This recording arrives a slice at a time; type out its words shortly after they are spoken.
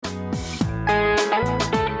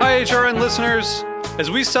HRN listeners.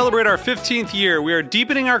 As we celebrate our 15th year, we are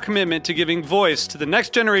deepening our commitment to giving voice to the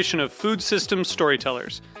next generation of food systems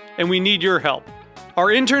storytellers, and we need your help. Our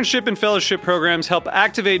internship and fellowship programs help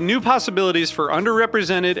activate new possibilities for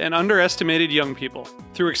underrepresented and underestimated young people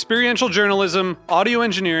through experiential journalism, audio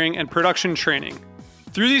engineering, and production training.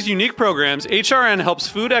 Through these unique programs, HRN helps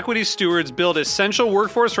food equity stewards build essential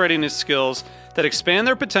workforce readiness skills that expand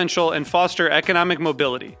their potential and foster economic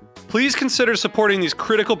mobility. Please consider supporting these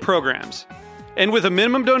critical programs. And with a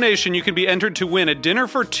minimum donation, you can be entered to win a dinner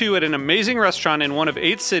for two at an amazing restaurant in one of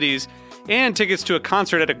 8 cities and tickets to a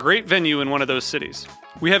concert at a great venue in one of those cities.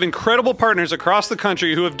 We have incredible partners across the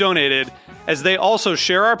country who have donated, as they also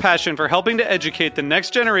share our passion for helping to educate the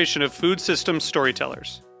next generation of food systems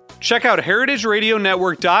storytellers. Check out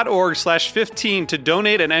heritageradionetwork.org/15 to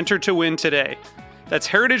donate and enter to win today. That's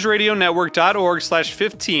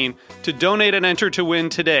heritageradionetwork.org/15 to donate and enter to win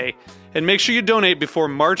today. And make sure you donate before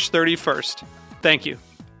March 31st. Thank you.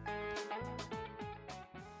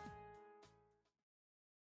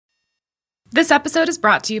 This episode is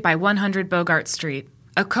brought to you by 100 Bogart Street,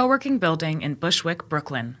 a co-working building in Bushwick,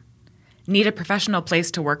 Brooklyn. Need a professional place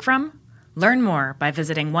to work from? Learn more by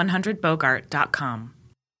visiting 100bogart.com.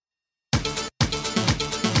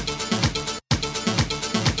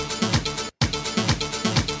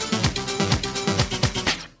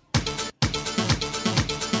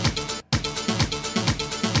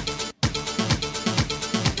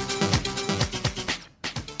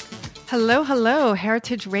 Hello, hello,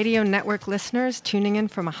 Heritage Radio Network listeners tuning in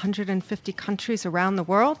from 150 countries around the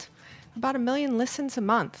world. About 1 million listens a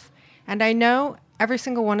month. And I know every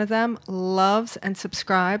single one of them loves and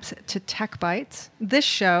subscribes to Tech Bites, this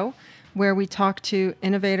show where we talk to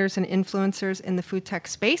innovators and influencers in the food tech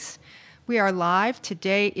space. We are live.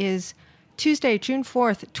 Today is Tuesday, June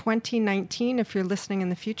 4th, 2019, if you're listening in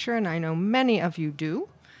the future, and I know many of you do.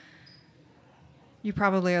 You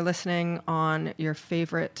probably are listening on your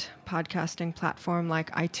favorite podcasting platform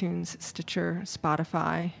like iTunes, Stitcher,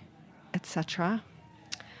 Spotify, etc.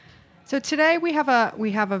 So today we have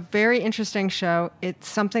a very interesting show. It's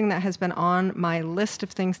something that has been on my list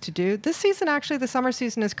of things to do. This season, actually, the summer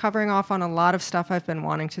season is covering off on a lot of stuff I've been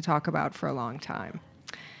wanting to talk about for a long time.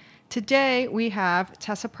 Today we have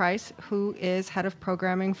Tessa Price, who is head of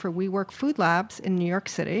programming for WEWORK Food Labs in New York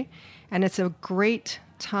City, and it's a great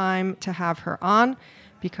time to have her on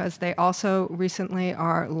because they also recently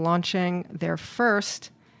are launching their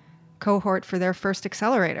first cohort for their first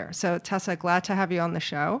accelerator. So Tessa, glad to have you on the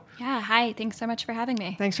show. Yeah, hi. Thanks so much for having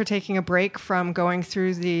me. Thanks for taking a break from going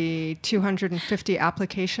through the 250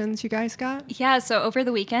 applications you guys got. Yeah, so over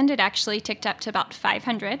the weekend, it actually ticked up to about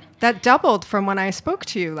 500. That doubled from when I spoke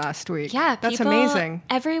to you last week. Yeah, that's amazing.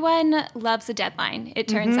 Everyone loves a deadline, it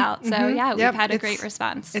turns out. So yeah, we've had a great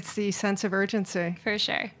response. It's the sense of urgency. For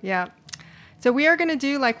sure. Yeah. So we are going to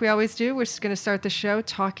do like we always do. We're just going to start the show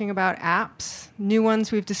talking about apps, new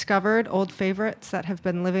ones we've discovered, old favorites that have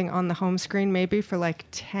been living on the home screen maybe for like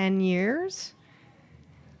 10 years.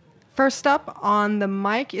 First up on the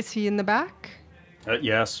mic, is he in the back?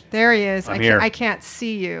 Yes. There he is. I'm here. I can't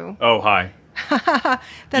see you. Oh, hi.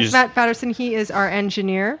 That's Matt Patterson. He is our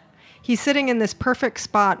engineer. He's sitting in this perfect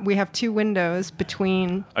spot. We have 2 windows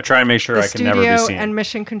between I try and make sure the I can never be studio seen. and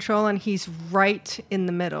Mission Control, and he's right in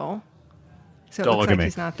the middle. So Don't it looks look like at me.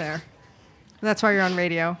 he's not there. That's why you're on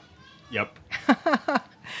radio. Yep.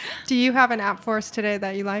 Do you have an app for us today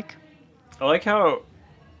that you like? I like how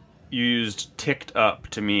you used ticked up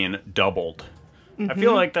to mean doubled. I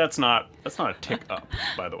feel like that's not a tick up,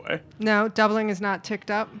 by the way. No, doubling is not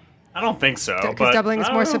ticked up. I don't think so. Because doubling is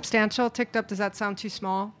I more don't know. substantial. Ticked up, does that sound too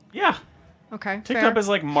small? Yeah. Okay, Ticked fair. up is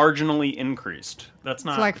like marginally increased. That's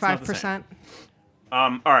not. It's like it's not the 5%. same.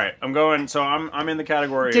 All right, I'm going. So I'm in the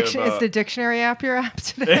category of. Is the dictionary app your app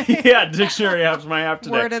today? Yeah, dictionary app's my app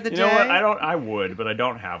today. Word of the you day? know what? I would, but I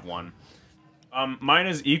don't have one. Mine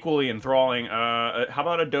is equally enthralling. How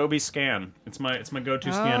about Adobe Scan? It's my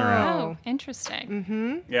go-to scanner app. Oh, interesting.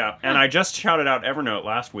 Mm-hmm. Yeah, and I just shouted out Evernote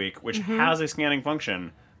last week, which has a scanning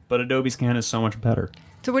function, but Adobe Scan is so much better.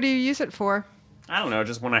 So what do you use it for? I don't know,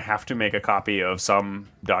 just when I have to make a copy of some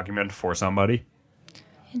document for somebody.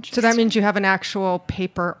 So that means you have an actual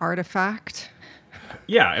paper artifact?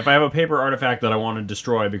 Yeah, if I have a paper artifact that I want to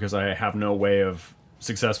destroy because I have no way of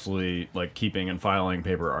successfully keeping and filing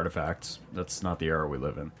paper artifacts, that's not the era we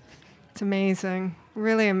live in. It's amazing.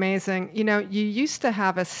 Really amazing. You know, you used to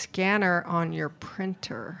have a scanner on your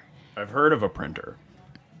printer. I've heard of a printer.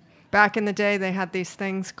 Back in the day, they had these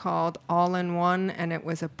things called all-in-one, and it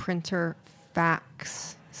was a printer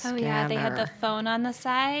fax scanner. Oh, yeah, they had the phone on the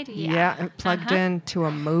side. Yeah, it plugged into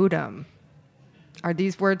a modem. Are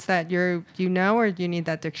these words that you know, or do you need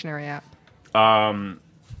that dictionary app?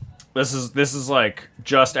 This is like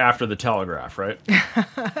just after the telegraph, right?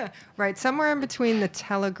 Right, somewhere in between the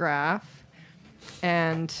telegraph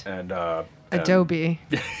and And, Adobe.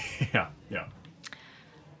 yeah.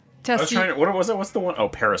 Tess, what was it? What's the one? Oh,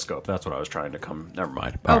 Periscope. That's what I was trying to come. Never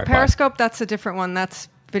mind. Oh, right, Periscope. Bye. That's a different one. That's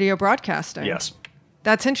video broadcasting. Yes.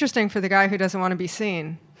 That's interesting for the guy who doesn't want to be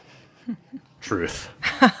seen. Truth.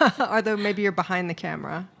 Although maybe you're behind the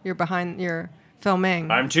camera. You're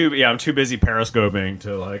filming. I'm too busy periscoping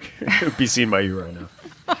to like be seen by you right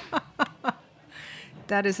now.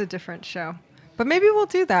 That is a different show. But maybe we'll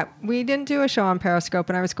do that. We didn't do a show on Periscope,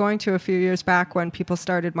 and I was going to a few years back when people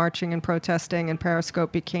started marching and protesting, and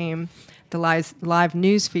Periscope became the live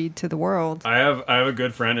news feed to the world. I have a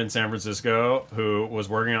good friend in San Francisco who was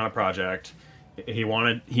working on a project. He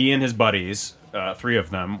and his buddies, 3 of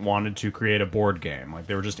them, wanted to create a board game. Like,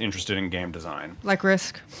 they were just interested in game design. Like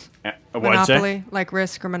Risk? Monopoly? Like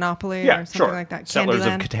Risk or Monopoly or something like that. Settlers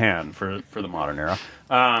Candyland. of Catan for the modern era.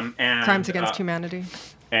 And Crimes Against Humanity.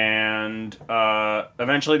 And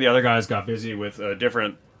eventually the other guys got busy with a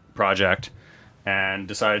different project and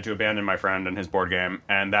decided to abandon my friend and his board game.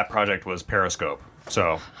 And that project was Periscope.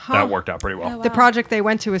 So that worked out pretty well. Oh, wow. The project they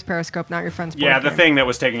went to was Periscope, not your friend's board game. Yeah, the thing that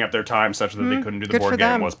was taking up their time such that they couldn't do the board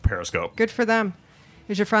game was Periscope. Good for them.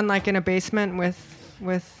 Is your friend like in a basement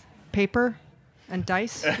with paper and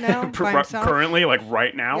dice now by himself? Currently, like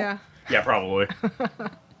right now? Yeah. Yeah, probably.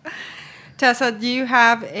 Tessa, do you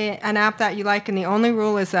have an app that you like? And the only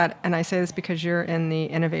rule is that, and I say this because you're in the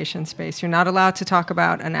innovation space, you're not allowed to talk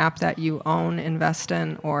about an app that you own, invest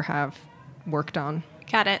in, or have worked on.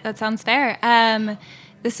 Got it. That sounds fair.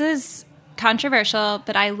 This is controversial,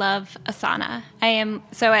 but I love Asana.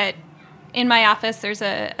 In my office, there's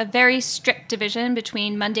a very strict division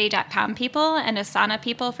between Monday.com people and Asana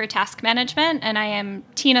people for task management, and I am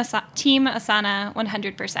Team Asana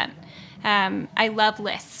 100%. I love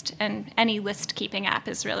List, and any list-keeping app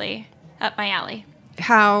is really up my alley.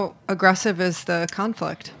 How aggressive is the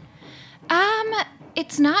conflict?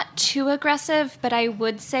 It's not too aggressive, but I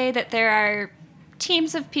would say that there are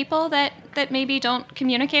teams of people that maybe don't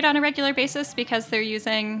communicate on a regular basis because they're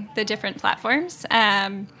using the different platforms.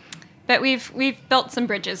 But we've built some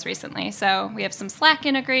bridges recently, so we have some Slack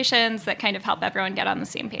integrations that kind of help everyone get on the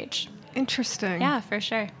same page. Interesting. Yeah, for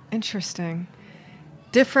sure. Interesting.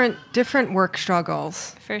 Different work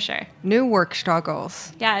struggles. For sure. New work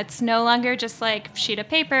struggles. Yeah, it's no longer just like sheet of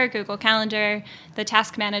paper, Google Calendar. The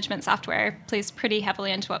task management software plays pretty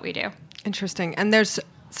heavily into what we do. Interesting. And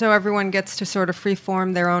so everyone gets to sort of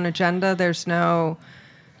freeform their own agenda. There's no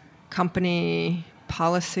company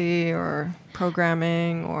policy or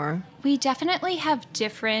programming or... We definitely have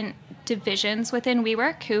different divisions within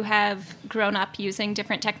WeWork who have grown up using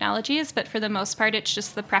different technologies, but for the most part, it's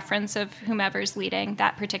just the preference of whomever's leading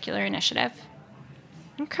that particular initiative.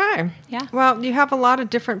 Okay. Yeah. Well, you have a lot of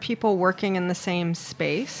different people working in the same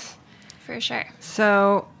space. For sure.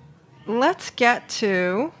 So let's get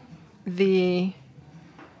to the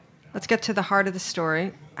heart of the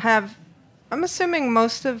story. I'm assuming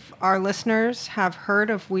most of our listeners have heard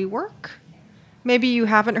of WeWork. Maybe you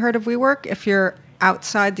haven't heard of WeWork if you're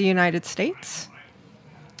outside the United States.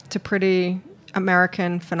 It's a pretty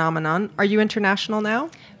American phenomenon. Are you international now?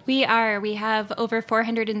 We are. We have over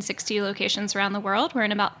 460 locations around the world. We're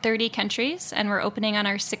in about 30 countries, and we're opening on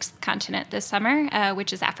our 6th continent this summer,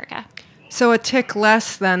 which is Africa. So a tick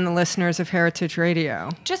less than the listeners of Heritage Radio.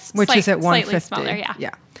 Which is at 150. Slightly smaller, yeah.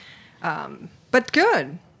 Yeah. But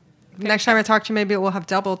good. Next time I talk to you, maybe it will have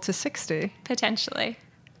doubled to 60. Potentially.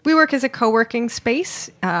 WeWork is a co-working space.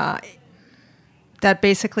 That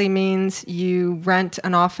basically means you rent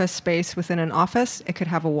an office space within an office. It could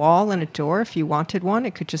have a wall and a door if you wanted one.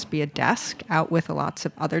 It could just be a desk out with lots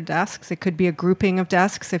of other desks. It could be a grouping of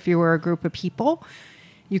desks if you were a group of people.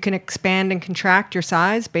 You can expand and contract your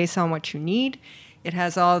size based on what you need. It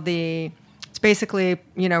has it's basically,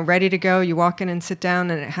 ready to go. You walk in and sit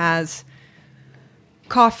down, and it has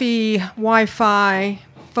coffee, Wi-Fi,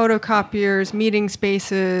 photocopiers, meeting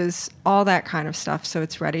spaces, all that kind of stuff. So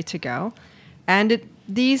it's ready to go. And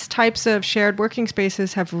these types of shared working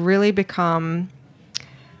spaces have really become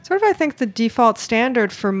sort of, I think, the default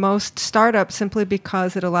standard for most startups, simply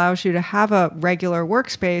because it allows you to have a regular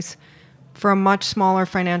workspace for a much smaller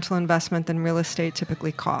financial investment than real estate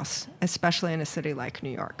typically costs, especially in a city like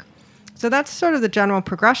New York. So that's sort of the general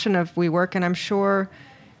progression of WeWork, and I'm sure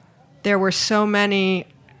there were so many...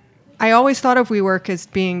 I always thought of WeWork as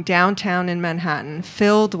being downtown in Manhattan,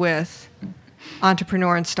 filled with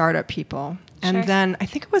entrepreneur and startup people. And Sure. then I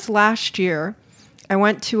think it was last year, I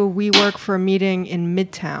went to a WeWork for a meeting in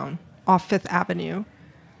Midtown. off Fifth Avenue,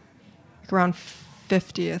 like around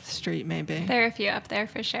 50th Street, maybe. There are a few up there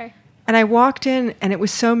for sure. And I walked in, and it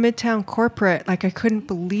was so Midtown corporate, like I couldn't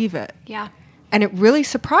believe it. Yeah. And it really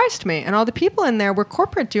surprised me. And all the people in there were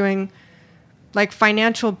corporate doing like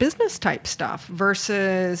financial business type stuff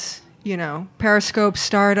versus, Periscope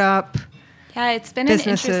startup. Yeah, it's been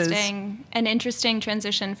an interesting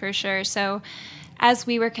transition for sure. So as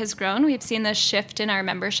WeWork has grown, we've seen this shift in our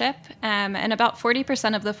membership, and about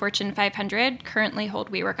 40% of the Fortune 500 currently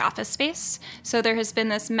hold WeWork office space. So there has been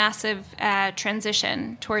this massive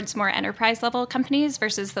transition towards more enterprise-level companies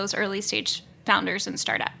versus those early-stage founders and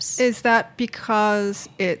startups. Is that because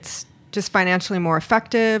it's just financially more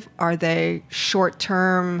effective? Are they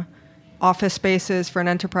short-term office spaces for an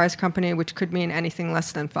enterprise company, which could mean anything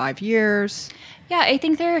less than 5 years? Yeah, I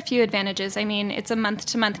think there are a few advantages. I mean, it's a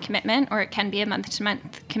month-to-month commitment, or it can be a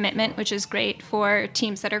month-to-month commitment, which is great for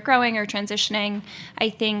teams that are growing or transitioning.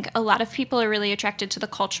 I think a lot of people are really attracted to the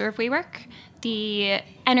culture of WeWork, the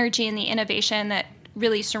energy and the innovation that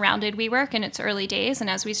really surrounded WeWork in its early days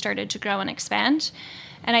and as we started to grow and expand.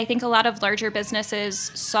 And I think a lot of larger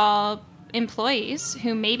businesses saw employees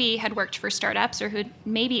who maybe had worked for startups or who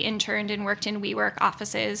maybe interned and worked in WeWork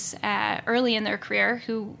offices early in their career,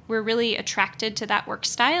 who were really attracted to that work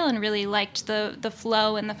style and really liked the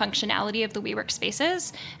flow and the functionality of the WeWork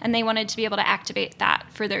spaces, and they wanted to be able to activate that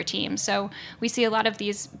for their team. So we see a lot of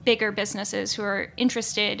these bigger businesses who are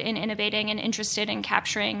interested in innovating and interested in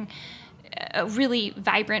capturing a really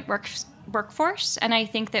vibrant workforce, and I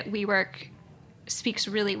think that WeWork speaks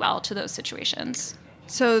really well to those situations.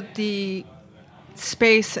 So the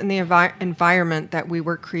space and the environment that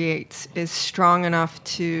WeWork creates is strong enough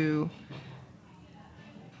to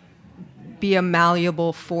be a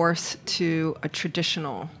malleable force to a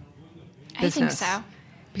traditional business. I think so.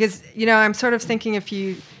 Because, I'm sort of thinking if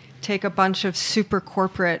you take a bunch of super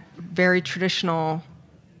corporate, very traditional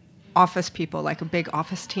office people, like a big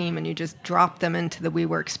office team, and you just drop them into the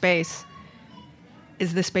WeWork space,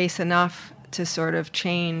 is the space enough to sort of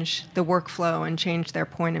change the workflow and change their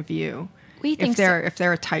point of view? We think if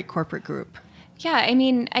they're a tight corporate group. Yeah, I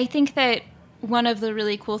mean, I think that one of the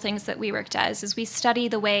really cool things that WeWork does is we study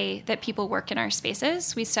the way that people work in our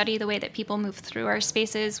spaces. We study the way that people move through our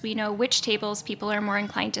spaces. We know which tables people are more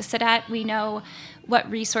inclined to sit at. We know what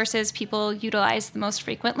resources people utilize the most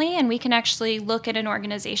frequently, and we can actually look at an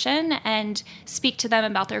organization and speak to them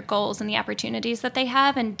about their goals and the opportunities that they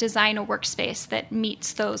have and design a workspace that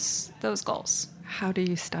meets those goals. How do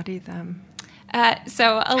you study them?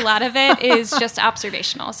 So a lot of it is just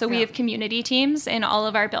observational. So we have community teams in all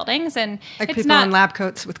of our buildings, and like it's people not in lab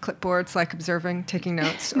coats with clipboards, like observing, taking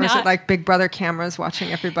notes, or is it like Big Brother cameras watching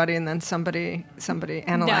everybody, and then somebody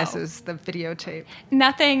analyzes the videotape?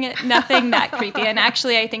 Nothing that creepy. And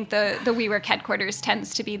actually, I think the WeWork headquarters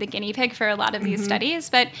tends to be the guinea pig for a lot of these studies.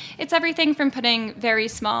 But it's everything from putting very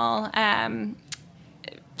small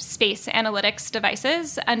space analytics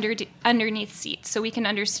devices underneath seats, so we can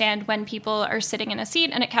understand when people are sitting in a seat,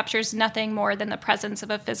 and it captures nothing more than the presence of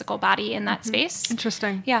a physical body in that space.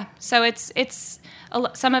 Interesting. Yeah, so it's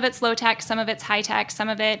some of it's low tech, some of it's high tech, some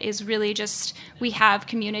of it is really just we have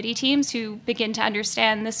community teams who begin to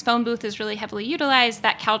understand this phone booth is really heavily utilized,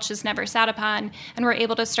 that couch is never sat upon, and we're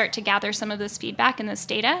able to start to gather some of this feedback and this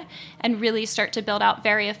data and really start to build out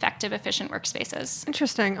very effective, efficient workspaces.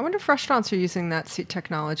 Interesting. I wonder if restaurants are using that seat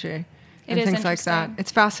technology and things like that. It's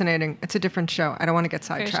fascinating. It's a different show. I don't want to get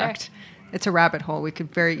sidetracked. Sure. It's a rabbit hole we could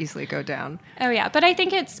very easily go down. Oh, yeah. But I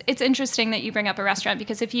think it's interesting that you bring up a restaurant,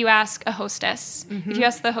 because if you ask a hostess, if you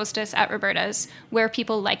ask the hostess at Roberta's where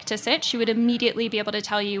people like to sit, she would immediately be able to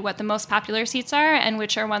tell you what the most popular seats are and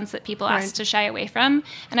which are ones that people ask to shy away from.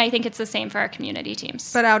 And I think it's the same for our community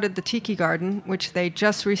teams. But out at the Tiki Garden, which they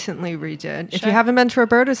just recently redid, if you haven't been to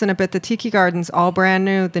Roberta's in a bit, the Tiki Garden's all brand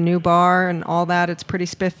new, the new bar and all that, it's pretty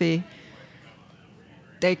spiffy.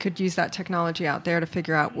 They could use that technology out there to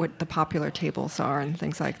figure out what the popular tables are and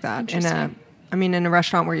things like that. In a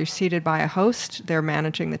restaurant where you're seated by a host, they're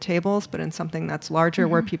managing the tables, but in something that's larger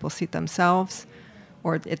where people seat themselves,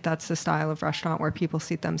 or if that's the style of restaurant where people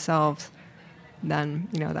seat themselves, then,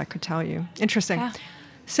 that could tell you. Interesting. Yeah.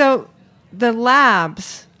 So the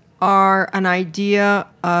labs are an idea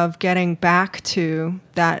of getting back to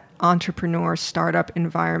that entrepreneur startup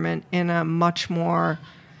environment in a much more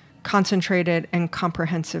concentrated and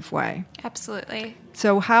comprehensive way. Absolutely.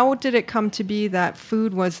 So how did it come to be that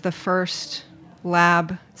food was the first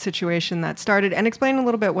lab situation that started, and explain a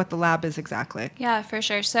little bit what the lab is exactly. Yeah, for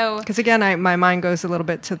sure. So, because again, my mind goes a little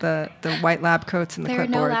bit to the white lab coats and the clipboards.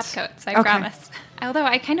 There are no lab coats, I promise. Although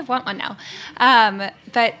I kind of want one now.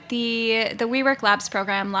 But the WEWORK Labs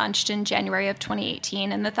program launched in January of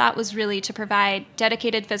 2018, and the thought was really to provide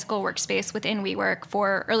dedicated physical workspace within WEWORK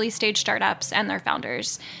for early stage startups and their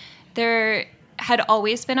founders. There had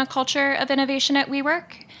always been a culture of innovation at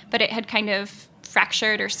WEWORK, but it had kind of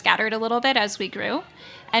fractured or scattered a little bit as we grew.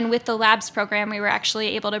 And with the Labs program, we were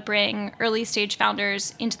actually able to bring early stage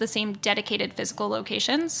founders into the same dedicated physical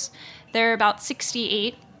locations. There are about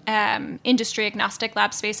 68 industry agnostic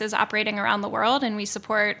lab spaces operating around the world, and we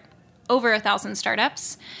support over 1,000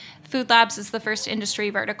 startups. Food Labs is the first industry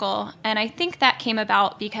vertical, and I think that came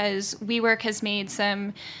about because WeWork has made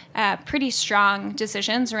some pretty strong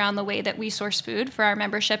decisions around the way that we source food for our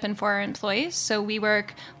membership and for our employees. So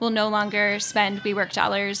WeWork will no longer spend WeWork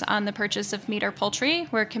dollars on the purchase of meat or poultry.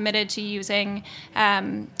 We're committed to using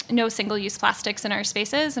no single-use plastics in our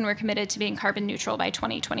spaces, and we're committed to being carbon neutral by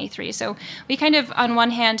 2023. So we kind of, on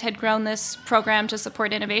one hand, had grown this program to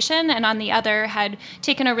support innovation, and on the other, had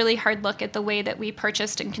taken a really hard look at the way that we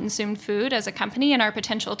purchased and consumed food as a company and our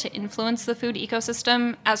potential to influence the food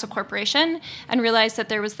ecosystem as a corporation, and realized that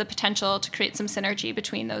there was the potential to create some synergy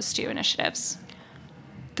between those two initiatives.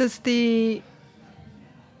 Does the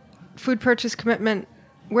food purchase commitment,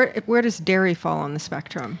 where does dairy fall on the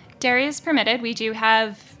spectrum? Dairy is permitted. We do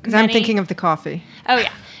have Because I'm thinking of the coffee. Oh,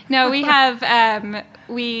 yeah. No, we have,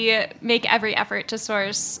 we make every effort to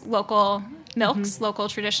source local milks, local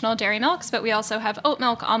traditional dairy milks, but we also have oat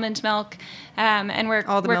milk, almond milk, and we're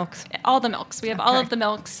all the milks. All the milks. We have all of the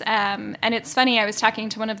milks, and it's funny. I was talking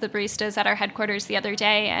to one of the baristas at our headquarters the other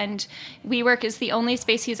day, and WeWork is the only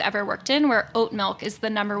space he's ever worked in where oat milk is the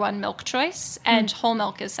number one milk choice, and whole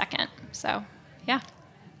milk is second. So, yeah.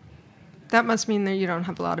 That must mean that you don't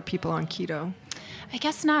have a lot of people on keto. I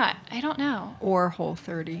guess not. I don't know. Or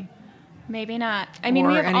Whole30. Maybe not. I mean, or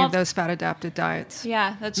we have any of those fat-adapted diets.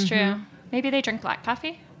 Yeah, that's true. Maybe they drink black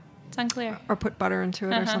coffee. It's unclear. Or put butter into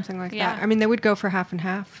it or something like Yeah. that. I mean, they would go for half and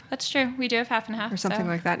half. That's true. We do have half and half. Or something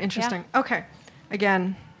like that. Interesting. Yeah. Okay.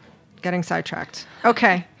 Again, getting sidetracked.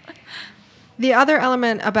 Okay. The other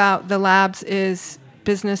element about the labs is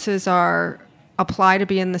businesses apply to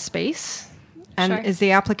be in the space. And Sure. is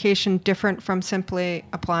the application different from simply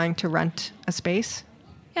applying to rent a space?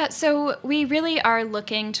 Yeah, so we really are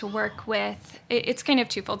looking to work with, it's kind of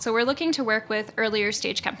twofold. So we're looking to work with earlier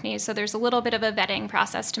stage companies. So there's a little bit of a vetting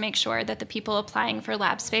process to make sure that the people applying for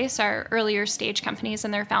lab space are earlier stage companies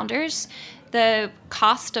and their founders. The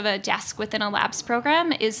cost of a desk within a labs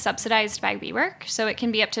program is subsidized by WeWork. So it can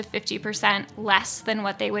be up to 50% less than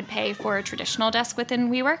what they would pay for a traditional desk within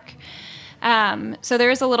WeWork. So there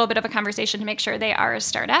is a little bit of a conversation to make sure they are a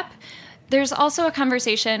startup. There's also a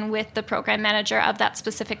conversation with the program manager of that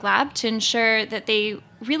specific lab to ensure that they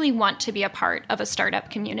really want to be a part of a startup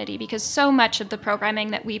community, because so much of the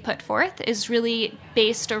programming that we put forth is really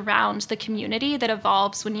based around the community that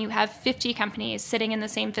evolves when you have 50 companies sitting in the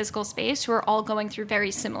same physical space who are all going through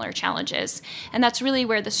very similar challenges. And that's really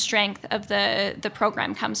where the strength of the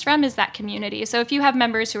program comes from, is that community. So if you have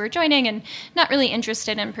members who are joining and not really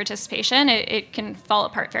interested in participation, it can fall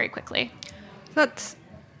apart very quickly. That's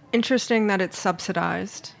interesting that it's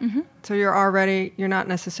subsidized. So you're not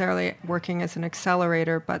necessarily working as an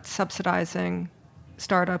accelerator, but subsidizing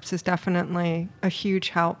startups is definitely a huge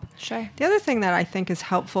help. Sure. The other thing that I think is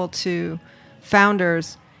helpful to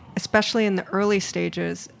founders, especially in the early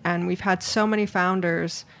stages, and we've had so many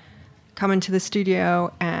founders come into the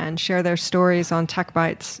studio and share their stories on Tech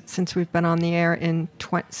Bites since we've been on the air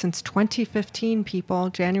since 2015, people,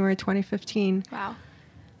 January 2015. Wow.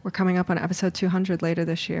 We're coming up on episode 200 later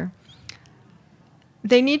this year.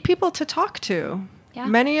 They need people to talk to. Yeah.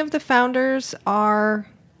 Many of the founders are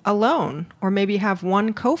alone or maybe have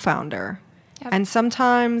one co-founder. Yep. And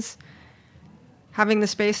sometimes having the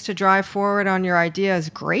space to drive forward on your idea is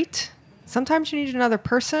great. Sometimes you need another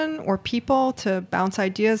person or people to bounce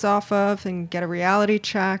ideas off of and get a reality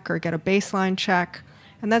check or get a baseline check.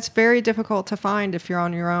 And that's very difficult to find if you're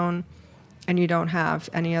on your own and you don't have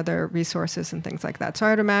any other resources and things like that. So I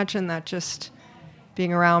would imagine that just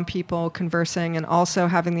being around people, conversing, and also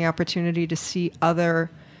having the opportunity to see other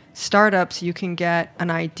startups, you can get an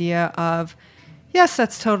idea of, yes,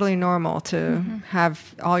 that's totally normal to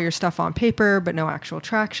have all your stuff on paper, but no actual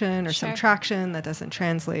traction, or some traction that doesn't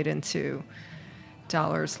translate into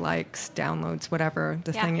dollars, likes, downloads, whatever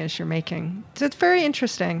the thing is you're making. So it's very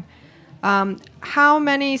interesting. How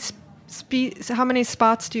many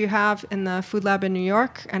spots do you have in the Food Lab in New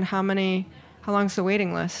York, and how many How long's the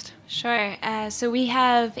waiting list? Sure. So we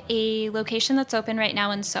have a location that's open right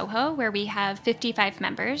now in Soho where we have 55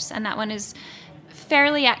 members, and that one is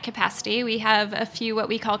fairly at capacity. We have a few what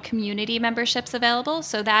we call community memberships available.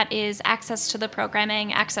 So that is access to the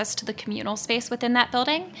programming, access to the communal space within that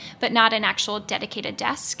building, but not an actual dedicated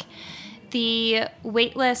desk. The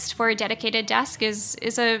wait list for a dedicated desk is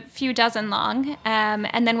a few dozen long.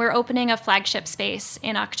 And then we're opening a flagship space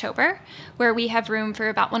in October where we have room for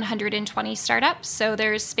about 120 startups. So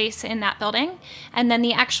there's space in that building. And then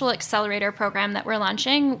the actual accelerator program that we're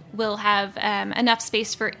launching will have enough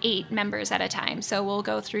space for 8 members at a time. So we'll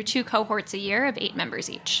go through 2 cohorts a year of 8 members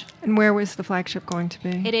each. And where was the flagship going to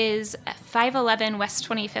be? It is 511 West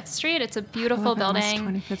 25th Street. It's a beautiful building.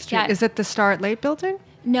 West 25th Street. Yeah. Is it the Start Late building?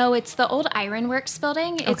 No, it's the old Ironworks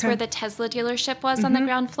building. It's where the Tesla dealership was on the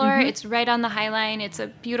ground floor. It's right on the High Line. It's a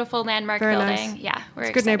beautiful landmark building. Nice. Yeah, we're excited.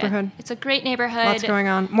 It's a good neighborhood. It's a great neighborhood. Lots going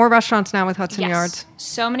on. More restaurants now with Hudson Yards.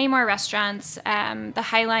 So many more restaurants. The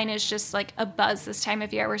High Line is just like a buzz this time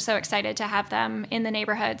of year. We're so excited to have them in the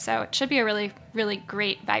neighborhood. So it should be a really, really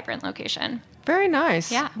great, vibrant location. Very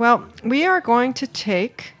nice. Yeah. Well, we are going to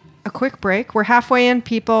take a quick break. We're halfway in,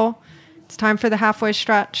 people. It's time for the halfway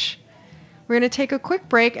stretch. We're going to take a quick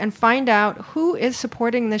break and find out who is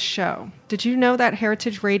supporting this show. Did you know that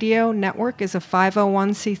Heritage Radio Network is a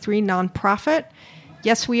 501c3 nonprofit?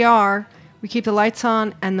 Yes, we are. We keep the lights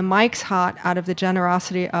on and the mics hot out of the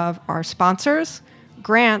generosity of our sponsors,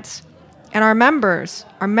 grants, and our members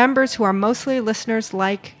who are mostly listeners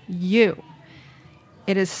like you.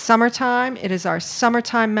 It is summertime. It is our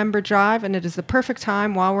summertime member drive, and it is the perfect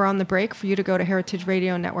time while we're on the break for you to go to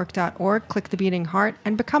heritageradionetwork.org, click the beating heart,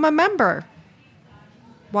 and become a member.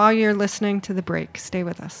 While you're listening to the break, stay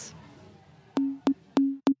with us.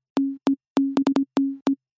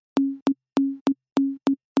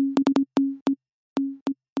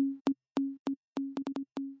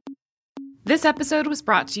 This episode was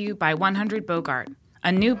brought to you by 100 Bogart,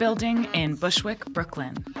 a new building in Bushwick,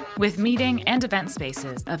 Brooklyn, with meeting and event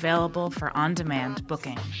spaces available for on-demand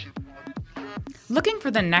booking. Looking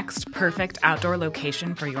for the next perfect outdoor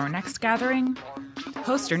location for your next gathering?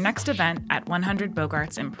 Host your next event at 100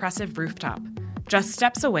 Bogart's impressive rooftop, just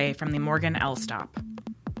steps away from the Morgan L stop.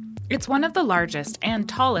 It's one of the largest and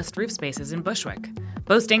tallest roof spaces in Bushwick,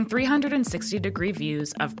 boasting 360-degree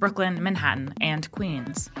views of Brooklyn, Manhattan, and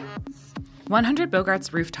Queens. 100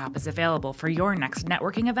 Bogart's rooftop is available for your next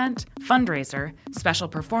networking event, fundraiser, special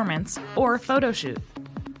performance, or photo shoot.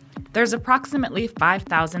 There's approximately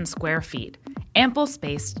 5,000 square feet, ample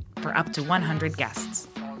space for up to 100 guests.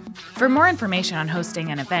 For more information on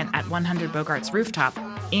hosting an event at 100 Bogart's rooftop,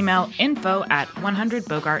 email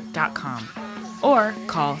info@100bogart.com or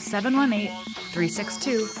call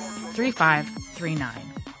 718-362-3539.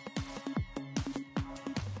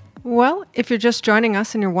 Well, if you're just joining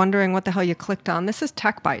us and you're wondering what the hell you clicked on, this is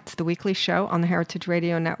Tech Bites, the weekly show on the Heritage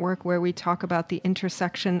Radio Network where we talk about the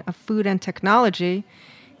intersection of food and technology.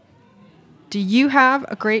 Do you have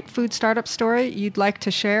a great food startup story you'd like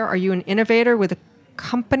to share? Are you an innovator with a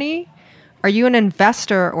company? Are you an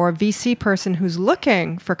investor or a VC person who's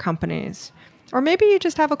looking for companies? Or maybe you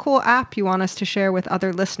just have a cool app you want us to share with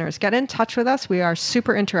other listeners. Get in touch with us. We are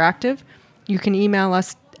super interactive. You can email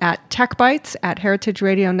us at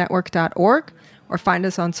techbites@heritageradionetwork.org or find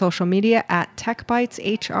us on social media at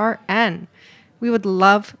techbiteshrn. We would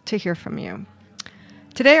love to hear from you.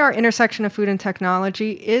 Today, our intersection of food and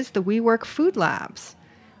technology is the WEWORK Food Labs,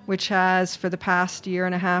 which has, for the past year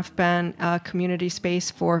and a half, been a community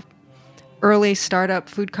space for early startup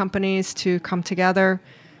food companies to come together,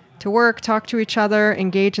 to work, talk to each other,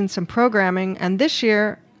 engage in some programming. And this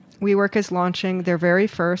year, WeWork is launching their very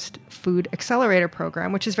first food accelerator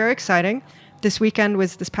program, which is very exciting. This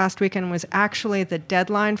past weekend was actually the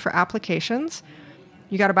deadline for applications.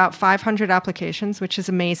 You got about 500 applications, which is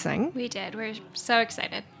amazing. We did. We're so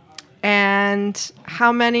excited. And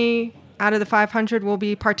how many out of the 500 will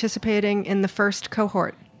be participating in the first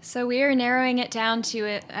cohort? So we are narrowing it down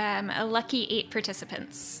to a lucky 8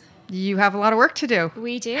 participants. You have a lot of work to do.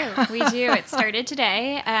 We do. It started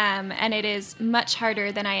today, and it is much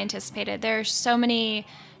harder than I anticipated. There are so many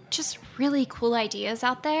just really cool ideas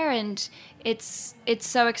out there, and it's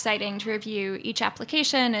so exciting to review each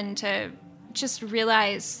application and to just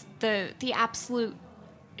realize the absolute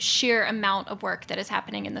sheer amount of work that is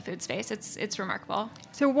happening in the food space. It's remarkable.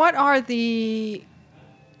 So what were the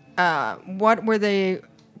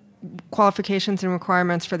qualifications and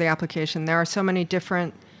requirements for the application? There are so many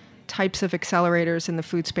different types of accelerators in the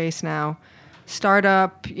food space now.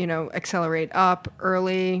 Startup, accelerate up,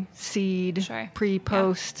 early, seed, sure. Pre,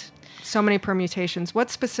 post, So many permutations. What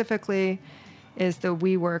specifically is the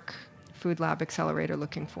WeWork Food Lab Accelerator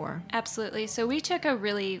looking for? Absolutely. So we took a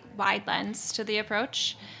really wide lens to the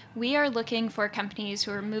approach. We are looking for companies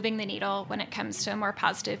who are moving the needle when it comes to a more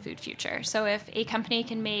positive food future. So if a company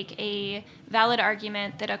can make a valid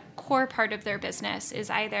argument that a core part of their business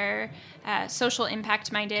is either social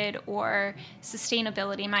impact minded or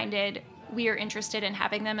sustainability minded, we are interested in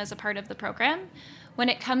having them as a part of the program. When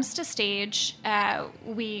it comes to stage,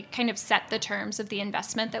 we kind of set the terms of the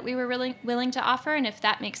investment that we were really willing to offer, and if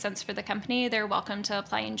that makes sense for the company, they're welcome to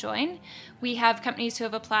apply and join. We have companies who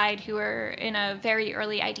have applied who are in a very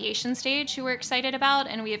early ideation stage who we're excited about,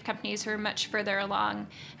 and we have companies who are much further along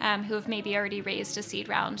who have maybe already raised a seed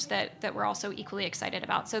round that we're also equally excited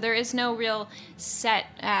about. So there is no real set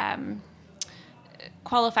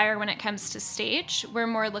qualifier when it comes to stage. We're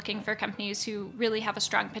more looking for companies who really have a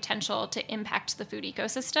strong potential to impact the food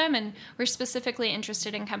ecosystem, and we're specifically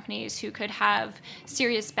interested in companies who could have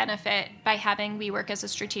serious benefit by having WeWORK as a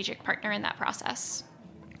strategic partner in that process.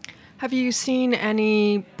 Have you seen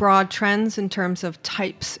any broad trends in terms of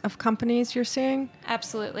types of companies you're seeing?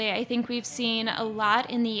 Absolutely. I think we've seen a lot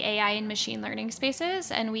in the AI and machine learning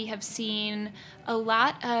spaces, and we have seen a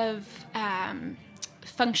lot of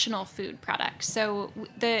functional food products. So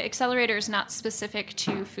the accelerator is not specific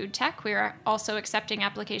to food tech. We are also accepting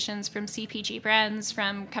applications from CPG brands,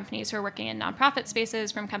 from companies who are working in nonprofit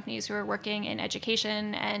spaces, from companies who are working in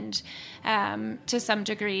education, and to some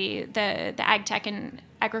degree the ag tech and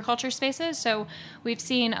agriculture spaces. So we've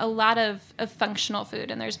seen a lot of functional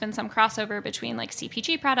food, and there's been some crossover between like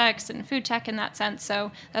CPG products and food tech in that sense.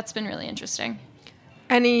 So that's been really interesting.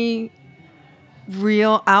 Any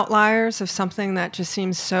real outliers of something that just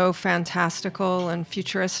seems so fantastical and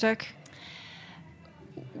futuristic?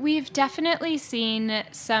 We've definitely seen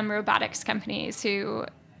some robotics companies who,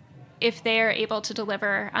 if they are able to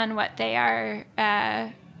deliver on what they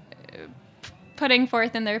are putting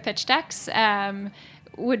forth in their pitch decks,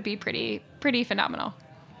 would be pretty phenomenal.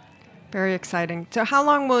 Very exciting. So how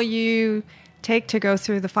long will you take to go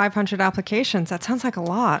through the 500 applications? That sounds like a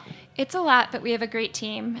lot. It's a lot, but we have a great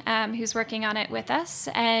team who's working on it with us,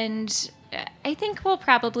 and I think we'll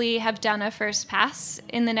probably have done a first pass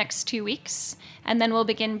in the next 2 weeks, and then we'll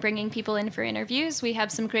begin bringing people in for interviews. We have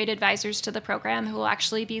some great advisors to the program who will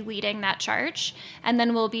actually be leading that charge, and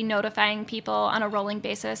then we'll be notifying people on a rolling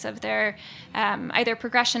basis of their either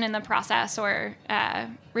progression in the process or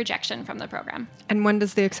rejection from the program. And when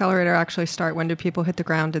does the accelerator actually start? When do people hit the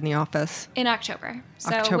ground in the office? In October.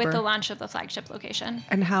 So with the launch of the flagship location.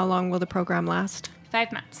 And how long will the program last?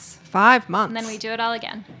 5 months. 5 months. And then we do it all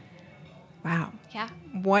again. Wow. Yeah.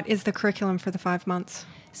 What is the curriculum for the 5 months?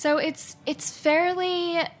 So it's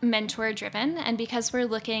fairly mentor driven, and because we're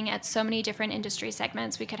looking at so many different industry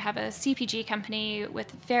segments, we could have a CPG company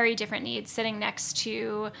with very different needs sitting next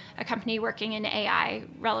to a company working in AI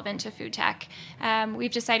relevant to food tech. We've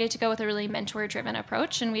decided to go with a really mentor driven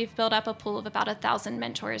approach, and we've built up a pool of about 1,000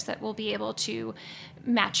 mentors that will be able to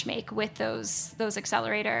match make with those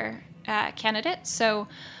accelerator candidates. So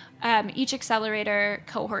each accelerator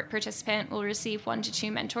cohort participant will receive 1 to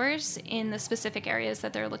 2 mentors in the specific areas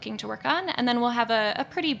that they're looking to work on, and then we'll have a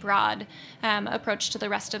pretty broad approach to the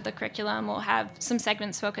rest of the curriculum. We'll have some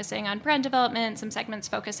segments focusing on brand development, some segments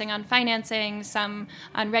focusing on financing, some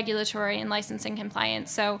on regulatory and licensing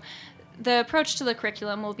compliance. So the approach to the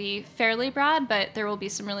curriculum will be fairly broad, but there will be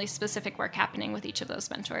some really specific work happening with each of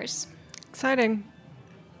those mentors. Exciting.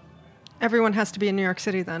 Everyone has to be in New York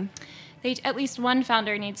City then? At least one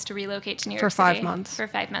founder needs to relocate to New York City. For 5 months. For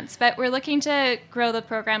 5 months. But we're looking to grow the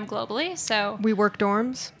program globally. So WeWork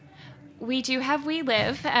dorms? We do have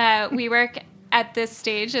WeLive. WeWork at this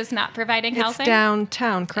stage is not providing housing. It's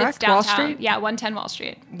downtown, correct? It's downtown. Wall Street? Yeah, 110 Wall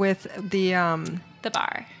Street. With the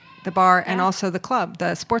bar. The bar yeah. And also the club,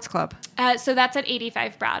 the sports club. So that's at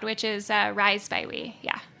 85 Broad, which is Rise by We.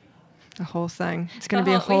 Yeah. The whole thing. It's going to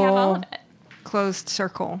be a whole we have all of it. Closed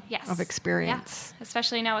circle yes. of experience. Yeah.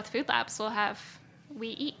 Especially now with Food Labs, we'll have We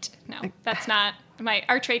Eat. No, that's not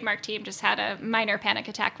our trademark team just had a minor panic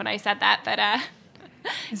attack when I said that, but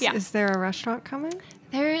yeah. Is there a restaurant coming?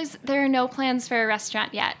 There are no plans for a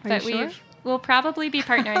restaurant yet, but we'll probably be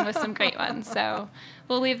partnering with some great ones. So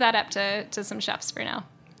we'll leave that up to some chefs for now.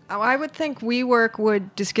 Oh, I would think WeWork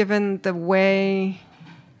would, just given the way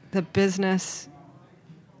the business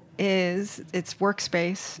is, its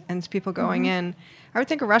workspace and its people going in, I would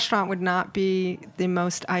think a restaurant would not be the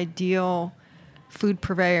most ideal food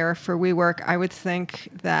purveyor for WeWork. I would think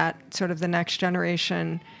that sort of the next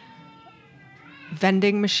generation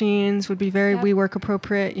vending machines would be very WeWork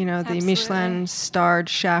appropriate. You know, the Absolutely. Michelin starred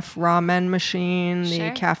chef ramen machine,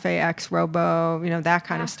 the Cafe X Robo, you know, that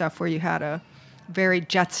kind of stuff where you had a very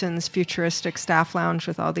Jetsons futuristic staff lounge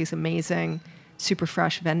with all these amazing, super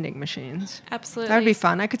fresh vending machines. Absolutely. That would be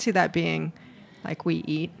fun. I could see that being like We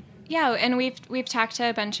Eat. Yeah, and we've talked to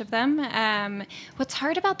a bunch of them. What's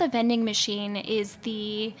hard about the vending machine is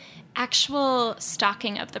the actual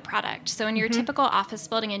stocking of the product. So in your typical office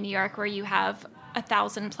building in New York where you have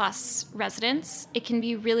 1,000+ residents, it can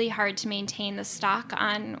be really hard to maintain the stock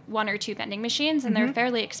on one or two vending machines, and they're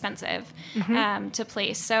fairly expensive to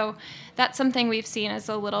place. So that's something we've seen as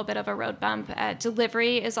a little bit of a road bump.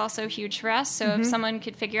 Delivery is also huge for us. So if someone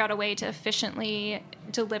could figure out a way to efficiently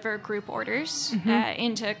deliver group orders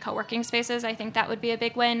into co-working spaces, I think that would be a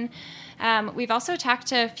big win. We've also talked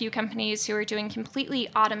to a few companies who are doing completely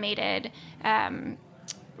automated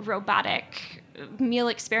robotic meal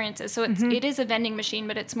experiences. So it is a vending machine,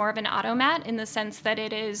 but it's more of an automat in the sense that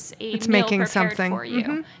it is it's meal making prepared something for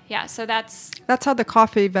you. Yeah, so that's how the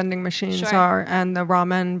coffee vending machines Sure. are, and the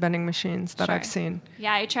ramen vending machines that Sure. I've seen.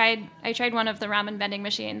 Yeah, I tried one of the ramen vending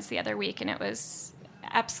machines the other week, and it was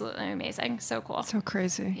absolutely amazing. So cool. So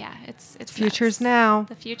crazy. Yeah, it's Future's nuts. now.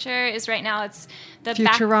 The future is right now. It's the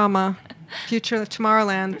Futurama. Future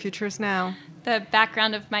Tomorrowland. The future is now. The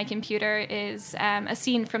background of my computer is a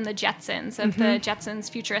scene from the Jetsons, of the Jetsons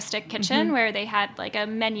futuristic kitchen, where they had like a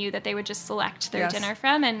menu that they would just select their Yes. dinner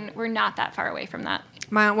from, and we're not that far away from that.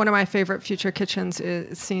 One of my favorite future kitchens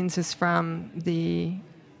scenes is from the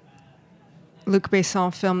Luc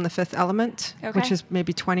Besson film The Fifth Element, which Okay. is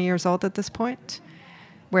maybe 20 years old at this point,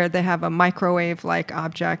 where they have a microwave-like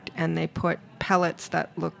object and they put pellets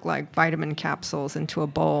that look like vitamin capsules into a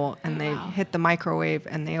bowl, and they hit the microwave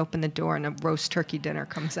and they open the door and a roast turkey dinner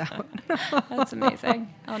comes out. That's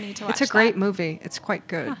amazing. I'll need to watch It's a great that. movie. It's quite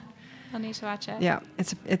good. Huh. I'll need to watch it. Yeah,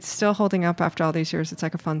 it's still holding up after all these years. It's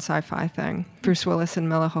like a fun sci-fi thing. Bruce Willis and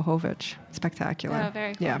Mila Jovovich. Spectacular. Oh,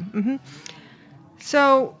 very cool. Yeah.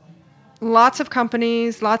 So lots of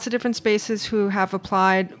companies, lots of different spaces who have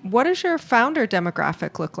applied. What does your founder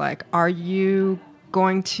demographic look like? Are you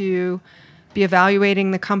going to be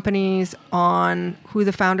evaluating the companies on who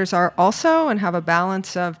the founders are also and have a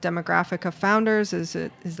balance of demographic of founders? Is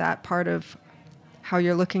that part of how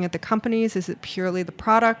you're looking at the companies? Is it purely the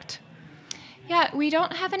product? Yeah, we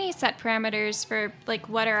don't have any set parameters for like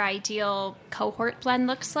what our ideal cohort blend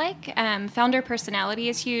looks like. Founder personality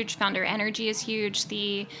is huge. Founder energy is huge.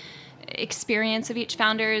 The experience of each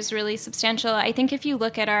founder is really substantial. I think if you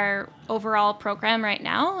look at our overall program right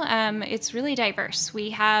now, it's really diverse. We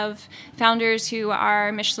have founders who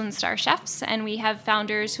are Michelin star chefs, and we have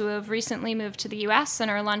founders who have recently moved to the US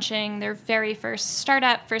and are launching their very first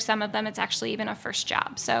startup. For some of them, it's actually even a first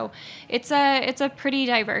job. So it's a pretty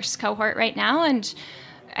diverse cohort right now, and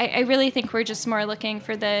I really think we're just more looking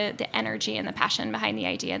for the energy and the passion behind the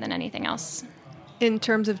idea than anything else. In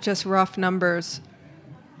terms of just rough numbers,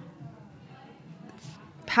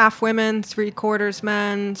 half women, 3/4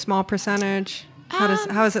 men, small percentage?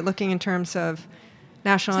 How is it looking in terms of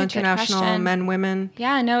national, That's a good international, question. men, women?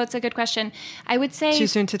 Yeah, no, it's a good question. I would say Too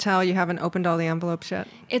soon to tell. You haven't opened all the envelopes yet.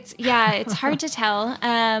 it's hard to tell.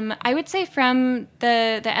 I would say from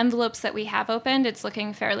the envelopes that we have opened, it's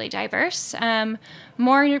looking fairly diverse.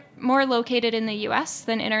 More located in the U.S.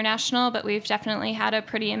 than international, but we've definitely had a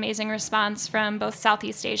pretty amazing response from both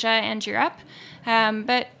Southeast Asia and Europe.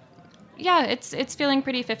 But yeah, it's feeling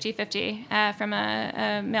pretty 50-50 from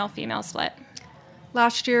a male-female split.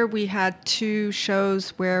 Last year, we had 2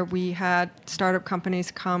 shows where we had startup companies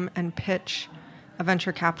come and pitch a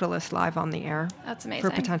venture capitalist live on the air. That's amazing.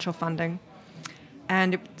 For potential funding.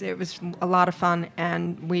 And it was a lot of fun.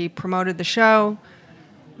 And we promoted the show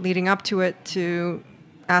leading up to it to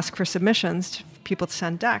ask for submissions to people to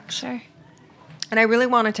send decks. Sure. And I really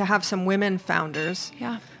wanted to have some women founders.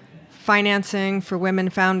 Yeah. Financing for women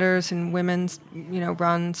founders and women's,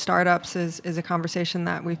 run startups is a conversation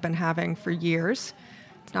that we've been having for years.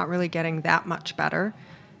 It's not really getting that much better.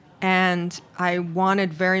 And I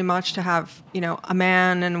wanted very much to have, a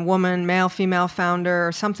man and a woman, male, female founder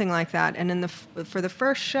or something like that. And for the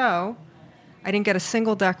first show, I didn't get a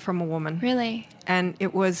single deck from a woman. Really? And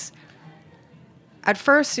it was, at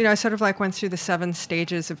first, I sort of like went through the 7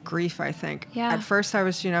 stages of grief, I think. Yeah. At first I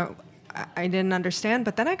was, I didn't understand,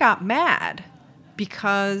 but then I got mad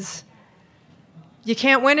because you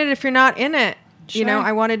can't win it if you're not in it. Sure.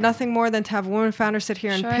 I wanted nothing more than to have a woman founder sit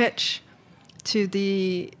here and Sure. pitch to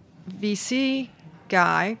the VC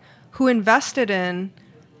guy who invested in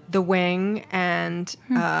The Wing and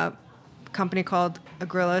a company called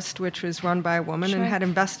Agrillist, which was run by a woman Sure. and had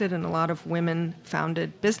invested in a lot of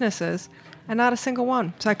women-founded businesses, and not a single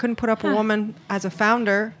one. So I couldn't put up a woman as a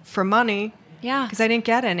founder for money Yeah. Because I didn't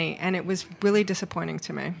get any, and it was really disappointing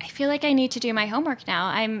to me. I feel like I need to do my homework now.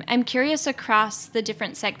 I'm curious across the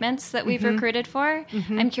different segments that we've recruited for.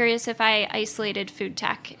 I'm curious if I isolated food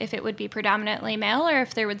tech, if it would be predominantly male or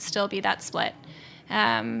if there would still be that split.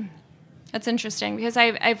 That's interesting because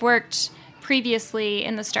I've worked previously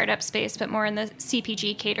in the startup space, but more in the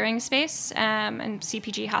CPG catering space and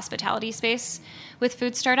CPG hospitality space with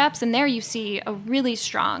food startups. And there you see a really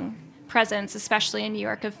strong presence, especially in New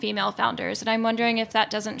York, of female founders. And I'm wondering if that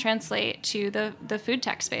doesn't translate to the food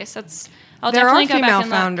tech space. I'll definitely go back and look. There are female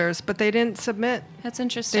founders, but they didn't submit. That's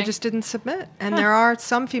interesting. They just didn't submit. And there are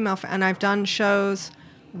some female, and I've done shows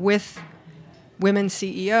with women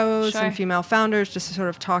CEOs and female founders just to sort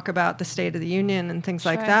of talk about the State of the Union and things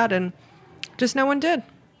like that. And just no one did.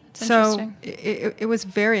 So it was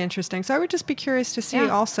very interesting. So I would just be curious to see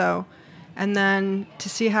also, and then to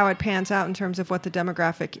see how it pans out in terms of what the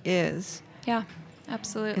demographic is. Yeah,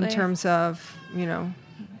 absolutely. In terms of,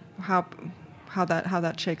 how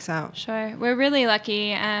that shakes out. Sure. We're really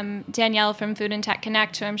lucky. Danielle from Food and Tech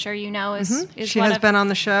Connect, who I'm sure you know, is she has been on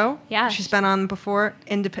the show. Yeah. She's been on before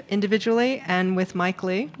individually and with Mike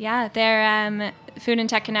Lee. Yeah, they're Food and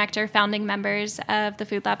Tech Connect are founding members of the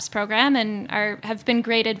Food Labs program and have been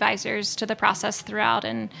great advisors to the process throughout,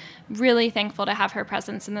 and really thankful to have her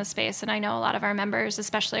presence in this space. And I know a lot of our members,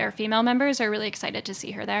 especially our female members, are really excited to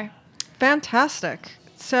see her there. Fantastic.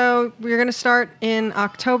 So we're going to start in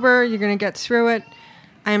October. You're going to get through it.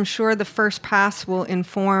 I am sure the first pass will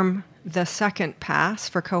inform the second pass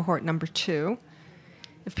for cohort number 2.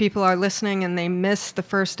 If people are listening and they miss the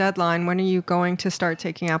first deadline, when are you going to start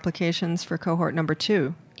taking applications for cohort number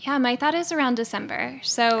 2? Yeah, my thought is around December.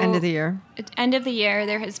 So end of the year. End of the year,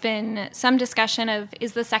 there has been some discussion of,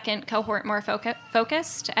 is the second cohort more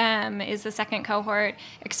focused? Is the second cohort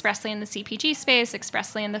expressly in the CPG space,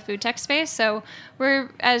 expressly in the food tech space? So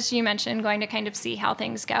we're, as you mentioned, going to kind of see how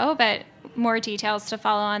things go, but more details to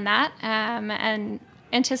follow on that, and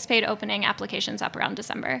anticipate opening applications up around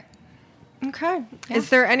December. Okay. Yeah. Is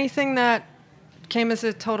there anything that came as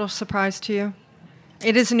a total surprise to you?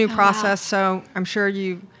 It is a new process, so I'm sure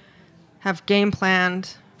you have game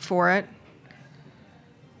planned for it.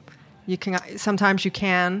 Sometimes you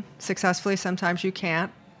can successfully, sometimes you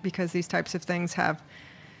can't, because these types of things have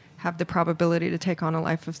the probability to take on a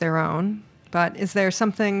life of their own. But is there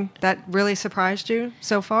something that really surprised you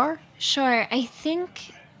so far? Sure. I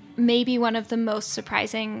think maybe one of the most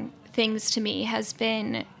surprising things to me has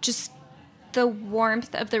been just the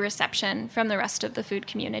warmth of the reception from the rest of the food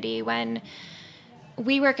community. When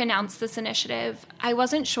WeWORK announced this initiative, I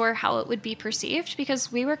wasn't sure how it would be perceived because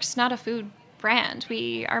WeWORK's not a food brand.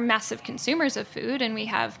 We are massive consumers of food, and we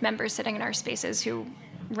have members sitting in our spaces who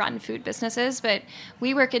run food businesses, but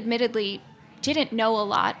WeWORK admittedly didn't know a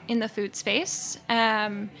lot in the food space.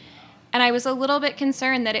 And I was a little bit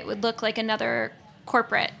concerned that it would look like another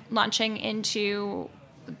corporate launching into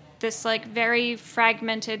this like very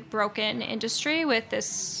fragmented, broken industry with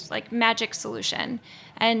this like magic solution.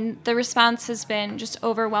 And the response has been just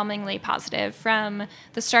overwhelmingly positive, from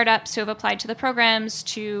the startups who have applied to the programs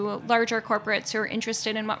to larger corporates who are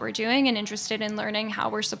interested in what we're doing and interested in learning how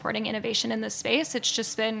we're supporting innovation in this space.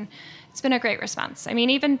 It's been a great response. I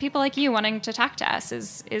mean, even people like you wanting to talk to us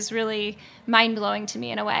is really mind-blowing to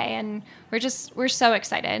me in a way. And we're so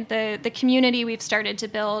excited. The community we've started to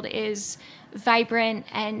build is vibrant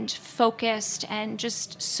and focused and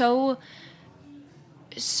just so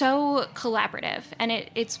collaborative, and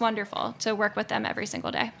it's wonderful to work with them every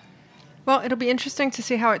single day. Well, it'll be interesting to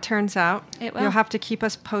see how it turns out. It will. You'll have to keep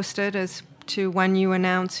us posted as to when you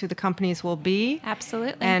announce who the companies will be.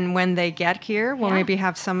 Absolutely. And when they get here. We'll maybe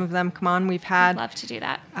have some of them come on. We've had I'd love to do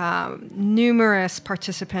that. Numerous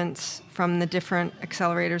participants from the different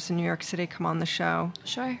accelerators in New York City come on the show.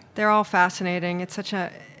 Sure. They're all fascinating. It's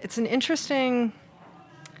an interesting,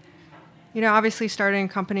 obviously starting a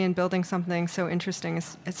company and building something so interesting,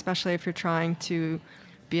 especially if you're trying to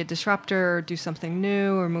be a disruptor or do something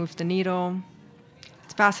new or move the needle.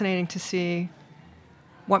 It's fascinating to see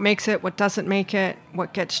what makes it, what doesn't make it,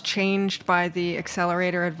 what gets changed by the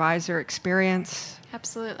accelerator advisor experience.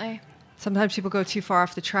 Absolutely. Sometimes people go too far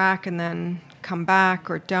off the track and then come back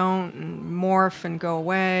or don't and morph and go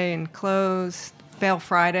away and close. Fail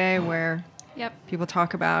Friday, where people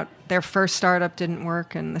talk about their first startup didn't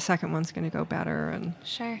work and the second one's going to go better. And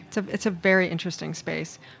sure. It's a very interesting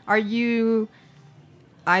space. Are you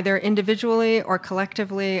either individually or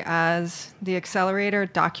collectively as the accelerator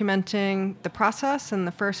documenting the process and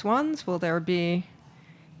the first ones? Will there be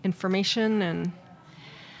information and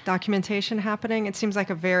documentation happening? It seems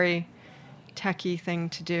like a very techie thing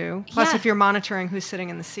to do. Plus, Yeah. if you're monitoring who's sitting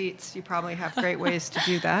in the seats, you probably have great ways to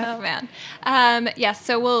do that. Oh, man. Yes,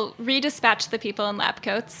 so we'll redispatch the people in lab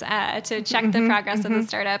coats to check the progress of the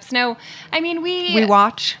startups. No, I mean, We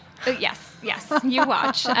watch. Yes, you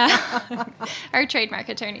watch. Our trademark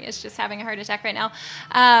attorney is just having a heart attack right now.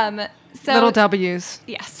 So Little W's.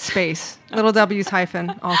 Yes. Space. Little W's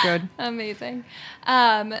hyphen. All good. Amazing.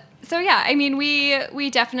 So yeah, I mean, we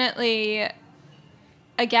definitely,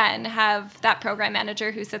 again, have that program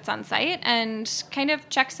manager who sits on site and kind of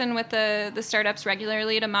checks in with the startups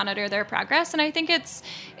regularly to monitor their progress. And I think it's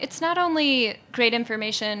not only great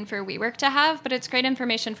information for WeWork to have, but it's great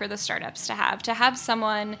information for the startups to have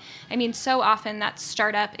someone. I mean, so often that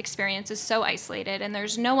startup experience is so isolated and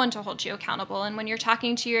there's no one to hold you accountable. And when you're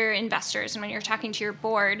talking to your investors and when you're talking to your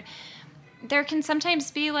board, there can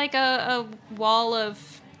sometimes be like a wall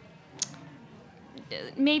of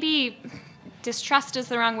maybe distrust is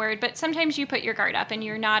the wrong word, but sometimes you put your guard up and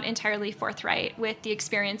you're not entirely forthright with the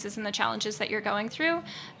experiences and the challenges that you're going through.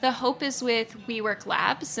 The hope is with WeWork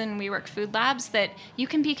Labs and WeWork Food Labs that you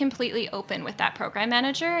can be completely open with that program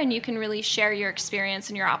manager and you can really share your experience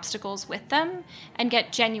and your obstacles with them and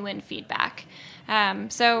get genuine feedback.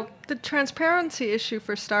 So the transparency issue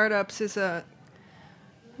for startups is a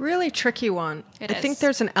really tricky one. I think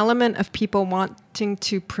there's an element of people wanting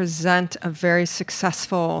to present a very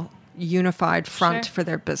successful unified front for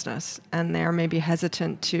their business, and they're maybe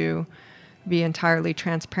hesitant to be entirely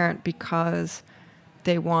transparent because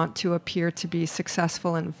they want to appear to be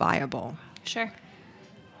successful and viable. Sure.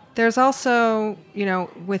 There's also,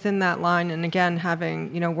 within that line, and again,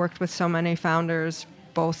 having, worked with so many founders,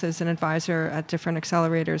 both as an advisor at different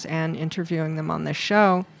accelerators and interviewing them on this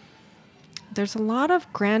show, there's a lot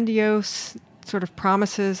of grandiose sort of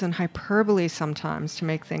promises and hyperbole sometimes to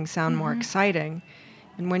make things sound more exciting.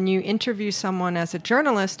 And when you interview someone as a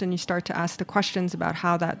journalist and you start to ask the questions about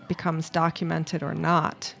how that becomes documented or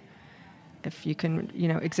not, if you can,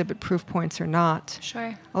 exhibit proof points or not.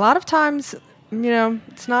 Sure. A lot of times,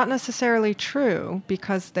 it's not necessarily true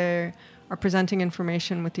because they are presenting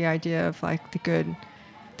information with the idea of like the good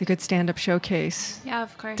stand-up showcase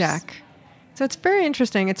of course. deck. So it's very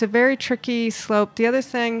interesting. It's a very tricky slope. The other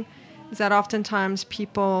thing is that oftentimes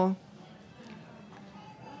people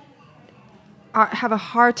have a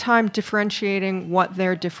hard time differentiating what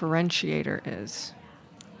their differentiator is.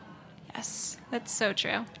 Yes, that's so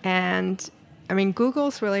true. And I mean,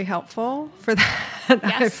 Google's really helpful for that.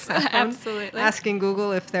 Yes, absolutely. Asking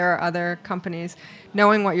Google if there are other companies,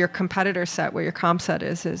 knowing what your competitor set, what your comp set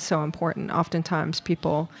is so important. Oftentimes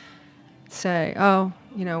people say, oh,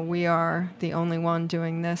 we are the only one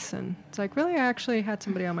doing this. And it's like, really? I actually had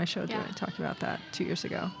somebody on my show talking about that 2 years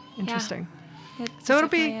ago. Interesting. Yeah, so it'll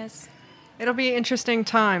be interesting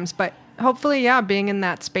times, but hopefully, being in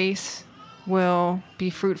that space will be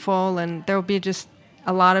fruitful, and there will be just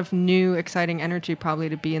a lot of new, exciting energy probably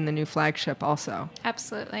to be in the new flagship also.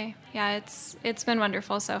 Absolutely. Yeah, it's been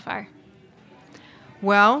wonderful so far.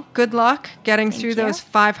 Well, good luck getting through you. those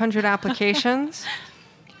 500 applications.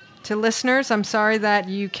 To listeners, I'm sorry that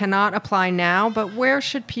you cannot apply now, but where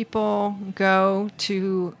should people go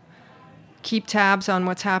to keep tabs on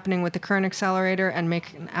what's happening with the current accelerator and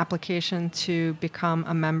make an application to become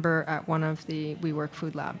a member at one of the WeWork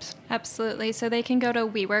Food Labs? Absolutely. So they can go to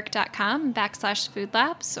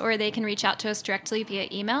WeWork.com/foodlabs, or they can reach out to us directly via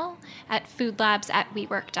email at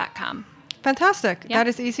foodlabs@WeWork.com. Fantastic. Yep. That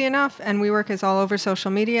is easy enough. And WeWork is all over social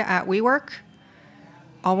media at WeWork.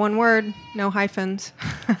 All one word, no hyphens.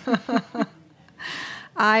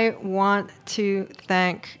 I want to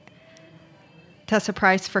thank Tessa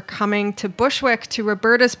Price for coming to Bushwick, to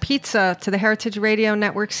Roberta's Pizza, to the Heritage Radio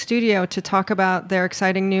Network studio to talk about their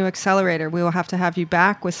exciting new accelerator. We will have to have you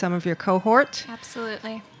back with some of your cohort.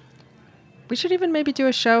 Absolutely. We should even maybe do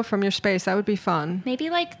a show from your space. That would be fun. Maybe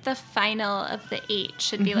like the final of the 8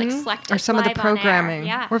 should be like selected or some of the live on air. programming.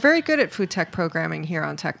 Yeah. We're very good at food tech programming here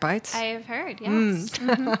on Tech Bites. I have heard, yes.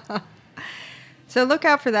 So look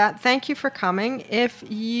out for that. Thank you for coming. If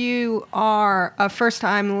you are a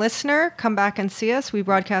first-time listener, come back and see us. We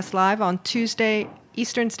broadcast live on Tuesday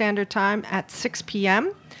Eastern Standard Time at 6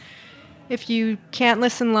 p.m. If you can't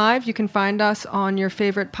listen live, you can find us on your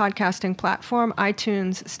favorite podcasting platform,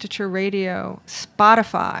 iTunes, Stitcher Radio,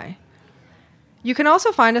 Spotify. You can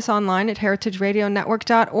also find us online at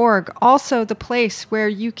heritageradionetwork.org, also the place where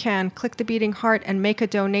you can click the beating heart and make a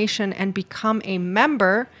donation and become a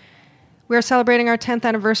member. We are celebrating our 10th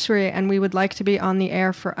anniversary, and we would like to be on the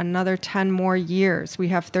air for another 10 more years. We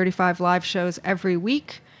have 35 live shows every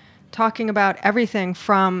week talking about everything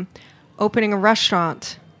from opening a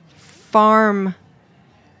restaurant, farm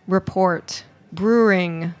report,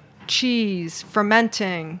 brewing, cheese,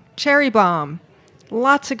 fermenting, cherry bomb.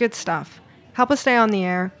 Lots of good stuff. Help us stay on the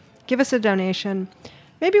air. Give us a donation.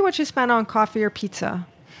 Maybe what you spent on coffee or pizza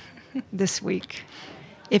this week.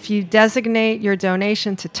 If you designate your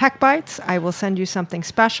donation to Tech Bites, I will send you something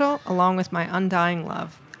special along with my undying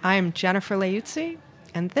love. I am Jennifer Leuzzi,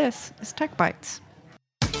 and this is Tech Bites.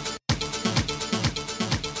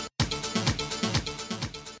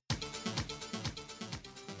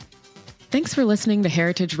 Thanks for listening to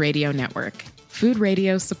Heritage Radio Network, food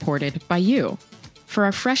radio supported by you. For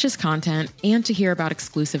our freshest content and to hear about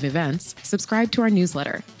exclusive events, subscribe to our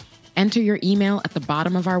newsletter. Enter your email at the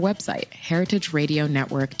bottom of our website,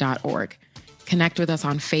 heritageradionetwork.org. Connect with us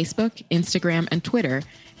on Facebook, Instagram, and Twitter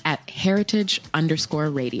at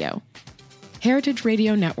heritage_radio. Heritage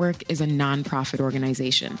Radio Network is a nonprofit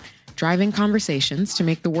organization driving conversations to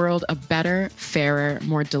make the world a better, fairer,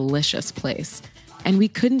 more delicious place. And we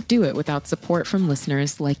couldn't do it without support from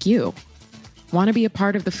listeners like you. Want to be a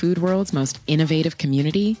part of the food world's most innovative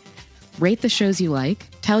community? Rate the shows you like,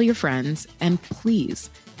 tell your friends, and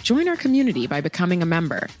please join our community by becoming a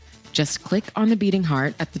member. Just click on the beating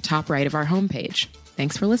heart at the top right of our homepage.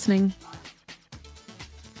 Thanks for listening.